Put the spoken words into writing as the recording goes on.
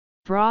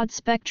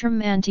Broad-spectrum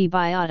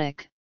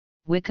antibiotic,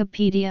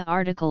 Wikipedia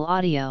article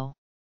audio.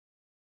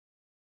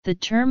 The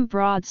term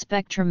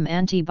broad-spectrum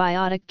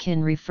antibiotic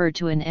can refer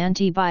to an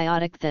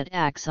antibiotic that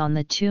acts on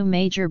the two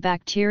major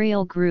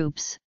bacterial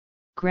groups,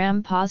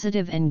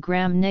 gram-positive and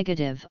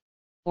gram-negative,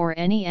 or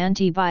any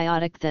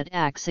antibiotic that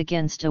acts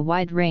against a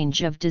wide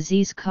range of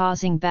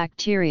disease-causing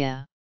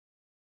bacteria.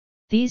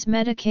 These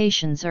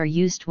medications are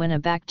used when a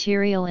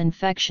bacterial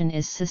infection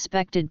is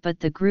suspected but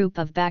the group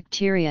of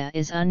bacteria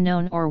is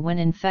unknown, or when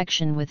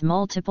infection with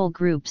multiple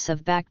groups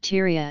of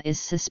bacteria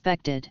is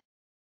suspected.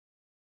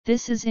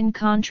 This is in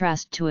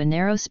contrast to a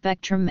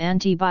narrow-spectrum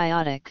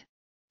antibiotic,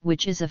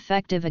 which is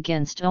effective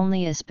against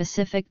only a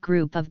specific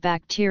group of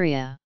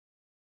bacteria.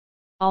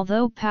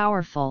 Although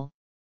powerful,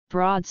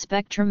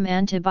 broad-spectrum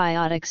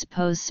antibiotics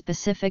pose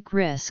specific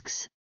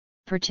risks,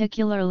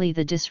 particularly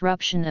the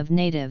disruption of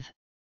native,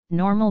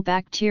 normal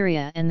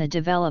bacteria and the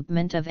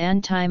development of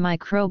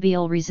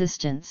antimicrobial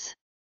resistance.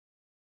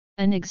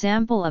 An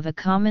example of a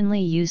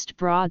commonly used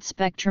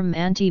broad-spectrum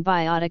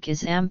antibiotic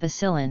is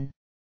ampicillin.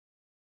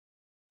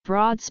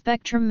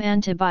 Broad-spectrum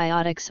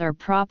antibiotics are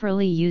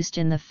properly used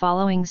in the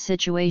following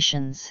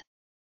situations.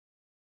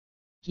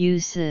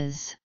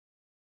 Uses.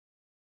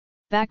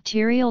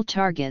 Bacterial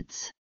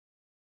targets.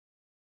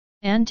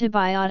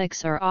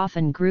 Antibiotics are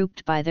often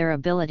grouped by their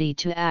ability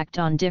to act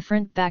on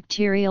different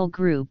bacterial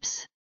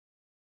groups.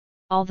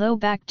 Although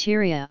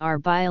bacteria are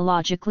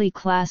biologically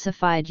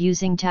classified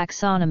using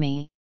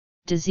taxonomy,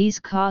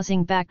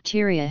 disease-causing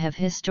bacteria have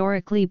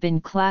historically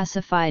been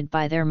classified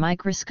by their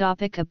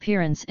microscopic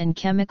appearance and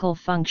chemical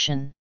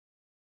function.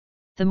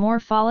 The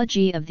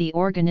morphology of the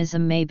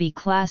organism may be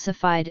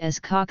classified as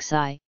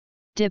cocci,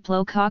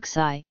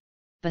 diplococci,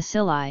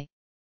 bacilli,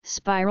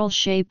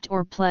 spiral-shaped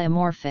or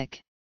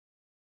pleomorphic.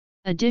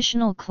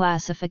 Additional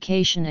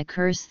classification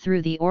occurs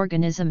through the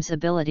organism's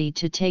ability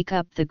to take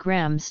up the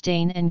gram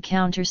stain and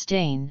counter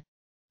stain.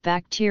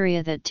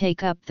 Bacteria that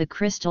take up the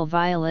crystal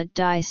violet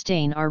dye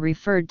stain are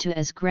referred to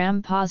as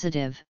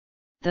gram-positive,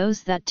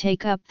 those that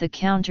take up the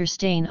counter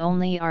stain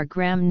only are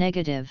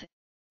gram-negative,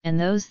 and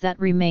those that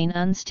remain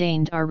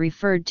unstained are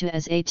referred to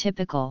as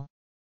atypical.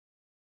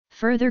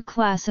 Further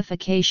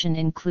classification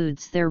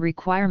includes their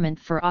requirement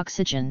for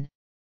oxygen,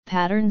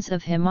 patterns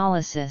of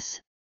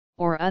hemolysis,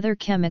 or other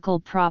chemical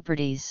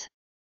properties.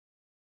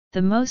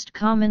 The most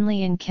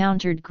commonly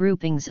encountered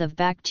groupings of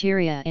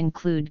bacteria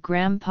include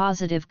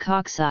gram-positive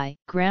cocci,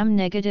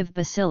 gram-negative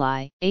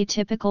bacilli,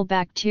 atypical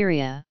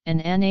bacteria,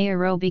 and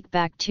anaerobic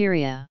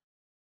bacteria.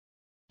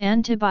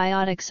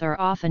 Antibiotics are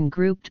often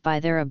grouped by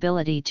their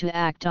ability to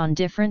act on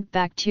different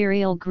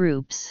bacterial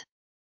groups.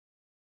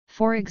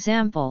 For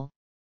example,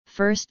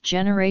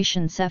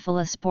 first-generation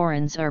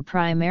cephalosporins are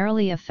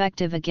primarily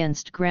effective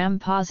against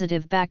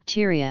gram-positive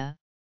bacteria,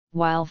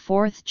 while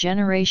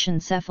fourth-generation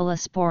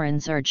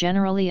cephalosporins are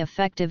generally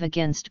effective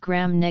against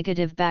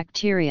gram-negative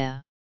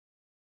bacteria.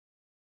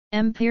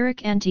 Empiric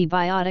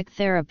antibiotic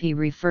therapy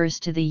refers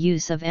to the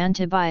use of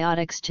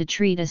antibiotics to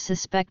treat a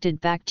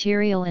suspected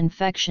bacterial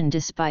infection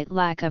despite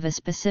lack of a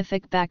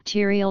specific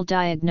bacterial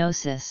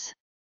diagnosis.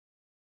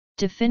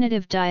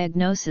 Definitive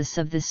diagnosis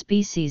of the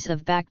species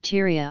of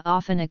bacteria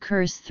often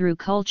occurs through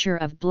culture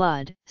of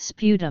blood,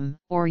 sputum,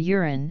 or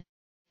urine,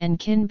 and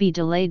can be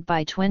delayed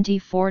by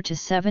 24 to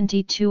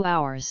 72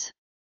 hours.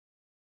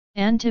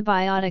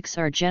 Antibiotics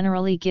are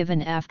generally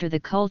given after the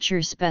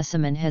culture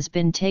specimen has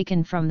been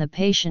taken from the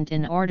patient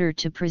in order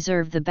to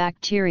preserve the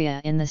bacteria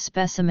in the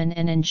specimen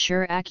and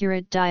ensure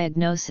accurate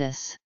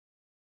diagnosis.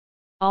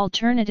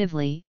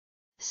 Alternatively,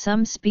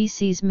 some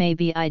species may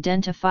be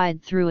identified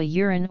through a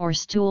urine or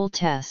stool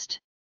test.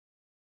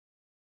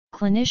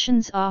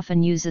 Clinicians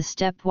often use a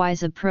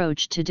stepwise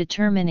approach to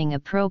determining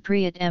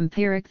appropriate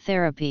empiric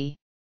therapy.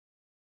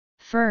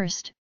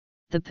 First,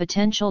 the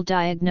potential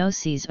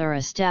diagnoses are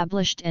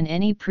established and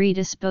any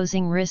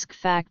predisposing risk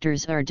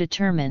factors are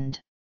determined.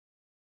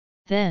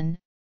 Then,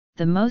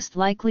 the most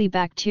likely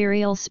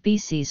bacterial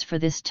species for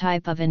this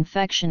type of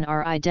infection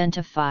are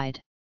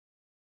identified.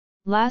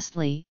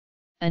 Lastly,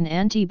 an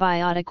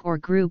antibiotic or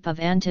group of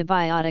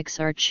antibiotics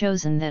are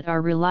chosen that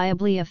are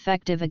reliably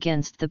effective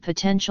against the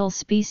potential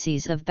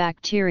species of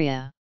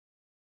bacteria.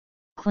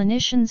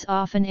 Clinicians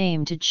often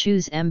aim to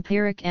choose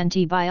empiric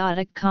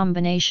antibiotic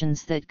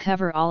combinations that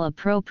cover all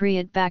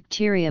appropriate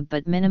bacteria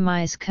but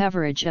minimize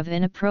coverage of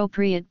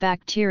inappropriate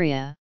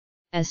bacteria,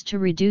 as to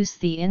reduce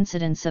the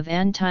incidence of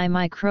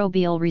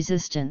antimicrobial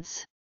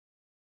resistance.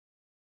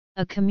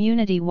 A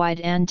community-wide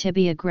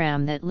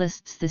antibiogram that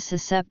lists the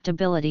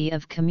susceptibility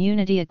of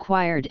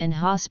community-acquired and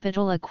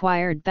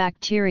hospital-acquired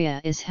bacteria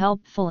is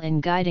helpful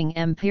in guiding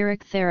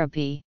empiric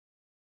therapy.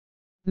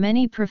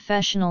 Many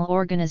professional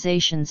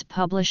organizations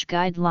publish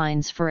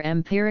guidelines for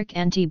empiric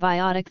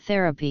antibiotic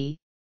therapy,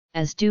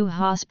 as do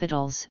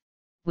hospitals,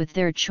 with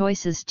their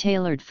choices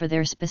tailored for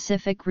their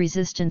specific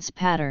resistance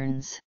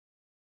patterns.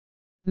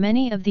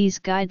 Many of these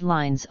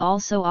guidelines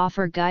also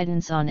offer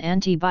guidance on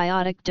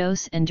antibiotic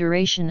dose and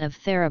duration of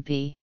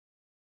therapy.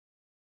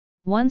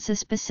 Once a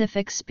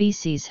specific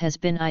species has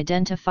been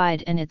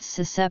identified and its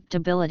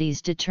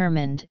susceptibilities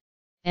determined,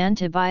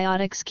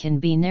 antibiotics can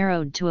be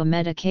narrowed to a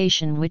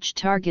medication which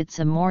targets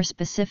a more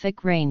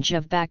specific range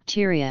of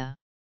bacteria.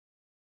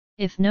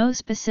 If no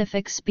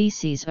specific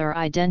species are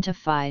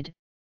identified,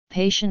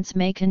 patients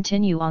may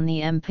continue on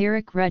the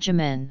empiric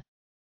regimen.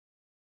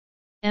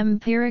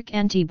 Empiric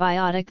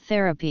antibiotic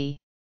therapy.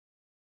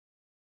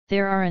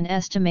 There are an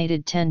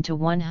estimated 10 to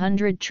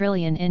 100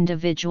 trillion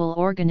individual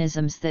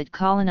organisms that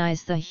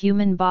colonize the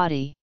human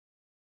body.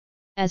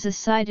 As a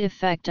side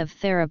effect of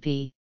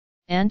therapy,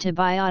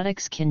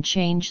 antibiotics can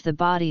change the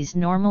body's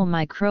normal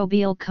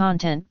microbial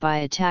content by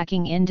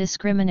attacking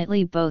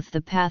indiscriminately both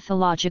the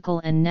pathological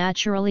and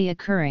naturally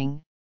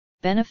occurring,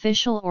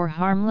 beneficial or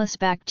harmless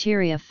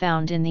bacteria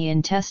found in the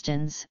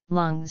intestines,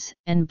 lungs,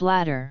 and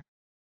bladder.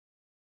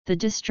 The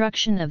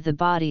destruction of the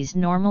body's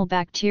normal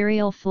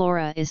bacterial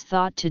flora is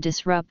thought to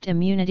disrupt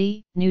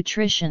immunity,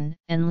 nutrition,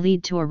 and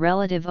lead to a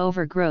relative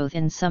overgrowth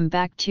in some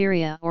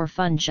bacteria or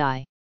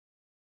fungi.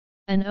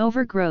 An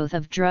overgrowth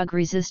of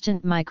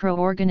drug-resistant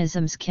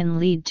microorganisms can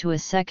lead to a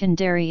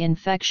secondary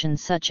infection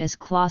such as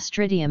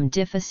Clostridium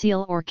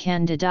difficile or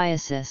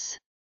candidiasis.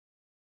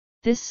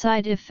 This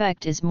side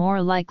effect is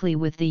more likely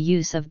with the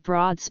use of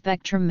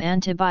broad-spectrum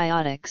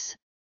antibiotics,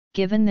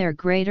 given their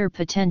greater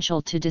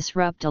potential to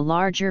disrupt a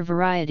larger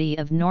variety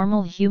of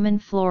normal human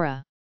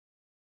flora.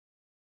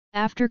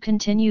 After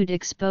continued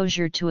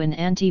exposure to an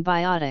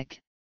antibiotic,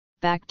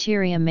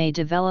 bacteria may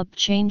develop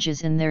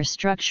changes in their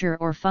structure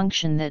or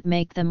function that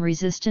make them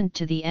resistant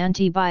to the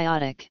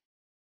antibiotic.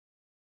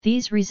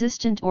 These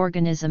resistant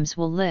organisms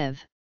will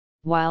live,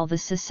 while the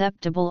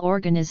susceptible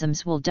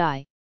organisms will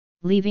die,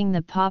 leaving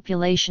the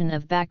population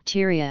of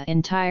bacteria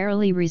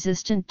entirely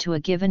resistant to a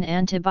given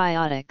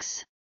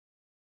antibiotics.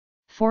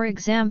 For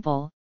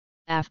example,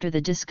 after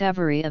the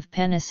discovery of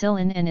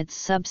penicillin and its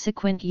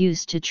subsequent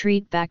use to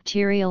treat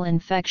bacterial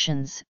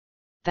infections,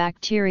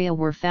 bacteria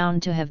were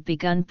found to have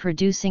begun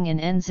producing an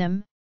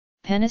enzyme,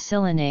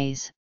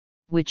 penicillinase,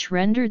 which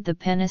rendered the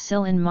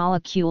penicillin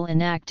molecule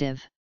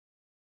inactive.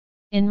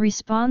 In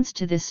response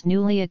to this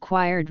newly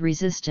acquired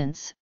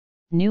resistance,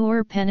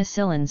 newer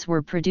penicillins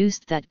were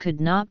produced that could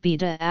not be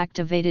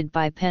deactivated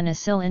by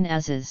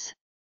penicillinases.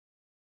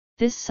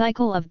 This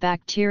cycle of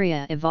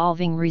bacteria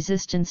evolving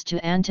resistance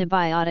to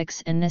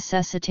antibiotics and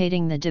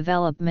necessitating the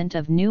development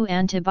of new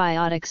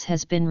antibiotics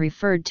has been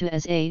referred to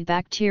as a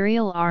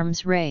bacterial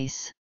arms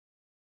race.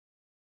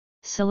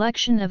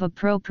 Selection of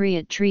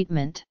appropriate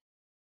treatment.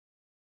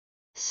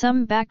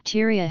 Some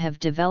bacteria have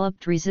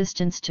developed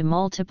resistance to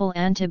multiple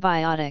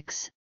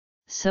antibiotics,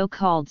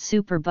 so-called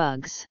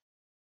superbugs.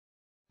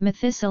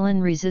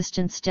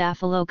 Methicillin-resistant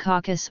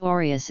Staphylococcus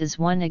aureus is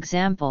one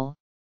example,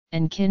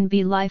 and can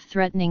be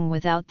life-threatening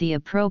without the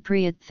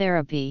appropriate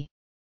therapy.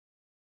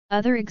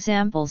 Other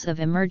examples of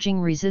emerging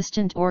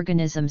resistant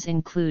organisms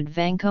include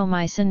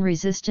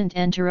vancomycin-resistant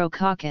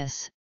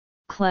Enterococcus,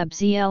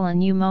 Klebsiella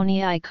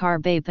pneumoniae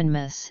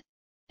carbapenemus,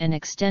 and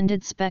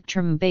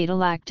extended-spectrum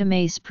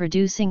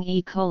beta-lactamase-producing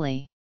E.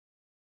 coli.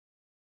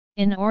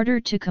 In order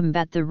to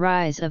combat the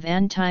rise of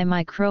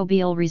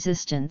antimicrobial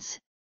resistance,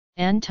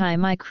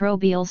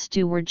 antimicrobial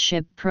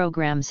stewardship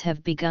programs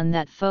have begun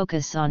that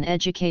focus on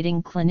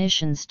educating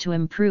clinicians to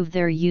improve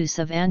their use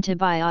of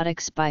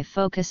antibiotics by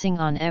focusing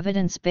on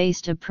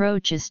evidence-based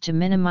approaches to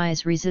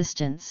minimize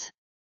resistance.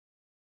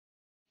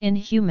 In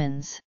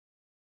humans.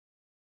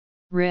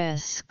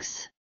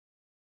 Risks.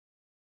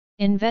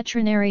 In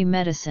veterinary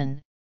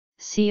medicine,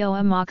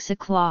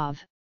 co-amoxiclav,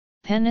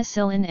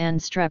 penicillin and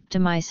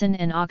streptomycin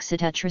and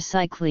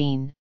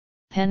oxytetracycline,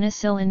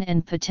 penicillin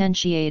and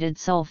potentiated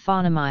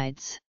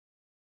sulfonamides.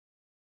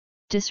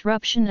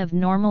 Disruption of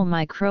normal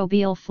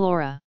microbial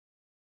flora.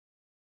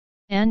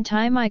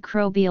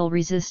 Antimicrobial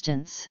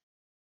resistance.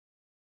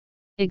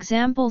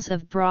 Examples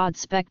of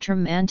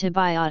broad-spectrum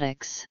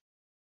antibiotics.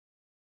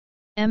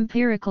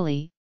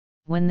 Empirically,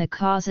 when the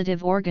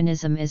causative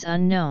organism is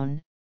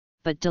unknown,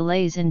 but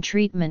delays in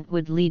treatment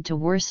would lead to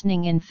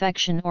worsening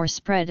infection or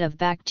spread of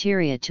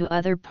bacteria to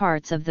other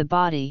parts of the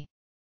body.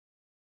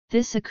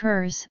 This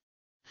occurs,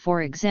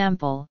 for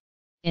example,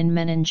 in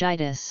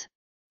meningitis,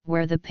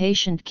 where the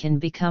patient can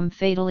become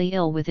fatally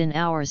ill within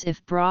hours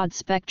if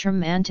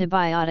broad-spectrum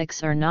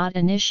antibiotics are not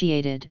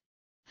initiated,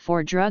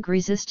 for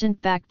drug-resistant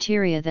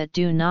bacteria that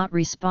do not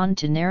respond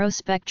to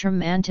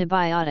narrow-spectrum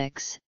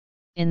antibiotics,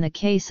 in the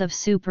case of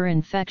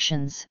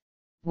superinfections,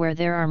 where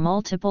there are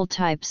multiple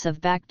types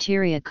of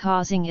bacteria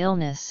causing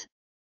illness,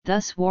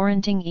 thus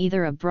warranting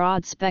either a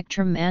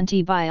broad-spectrum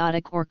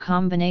antibiotic or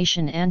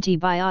combination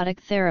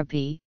antibiotic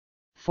therapy,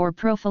 for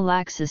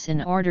prophylaxis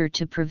in order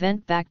to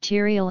prevent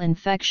bacterial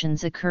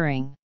infections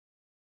occurring.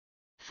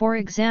 For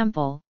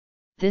example,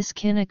 this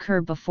can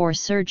occur before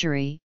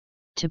surgery,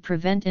 to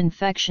prevent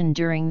infection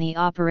during the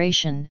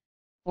operation,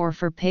 or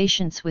for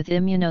patients with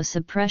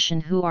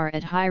immunosuppression who are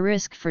at high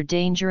risk for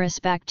dangerous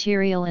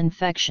bacterial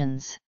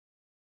infections.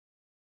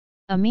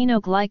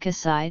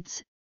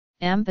 Aminoglycosides,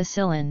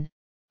 ampicillin,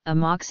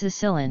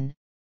 amoxicillin,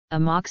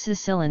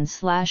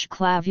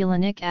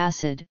 amoxicillin/clavulanic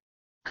acid,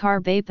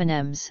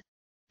 carbapenems,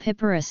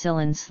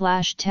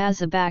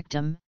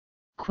 piperacillin/tazobactam,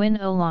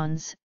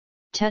 quinolones,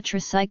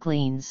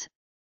 tetracyclines,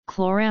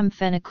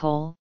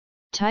 chloramphenicol,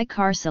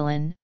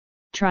 ticarcillin,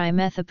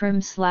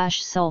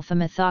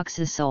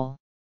 trimethoprim/sulfamethoxazole.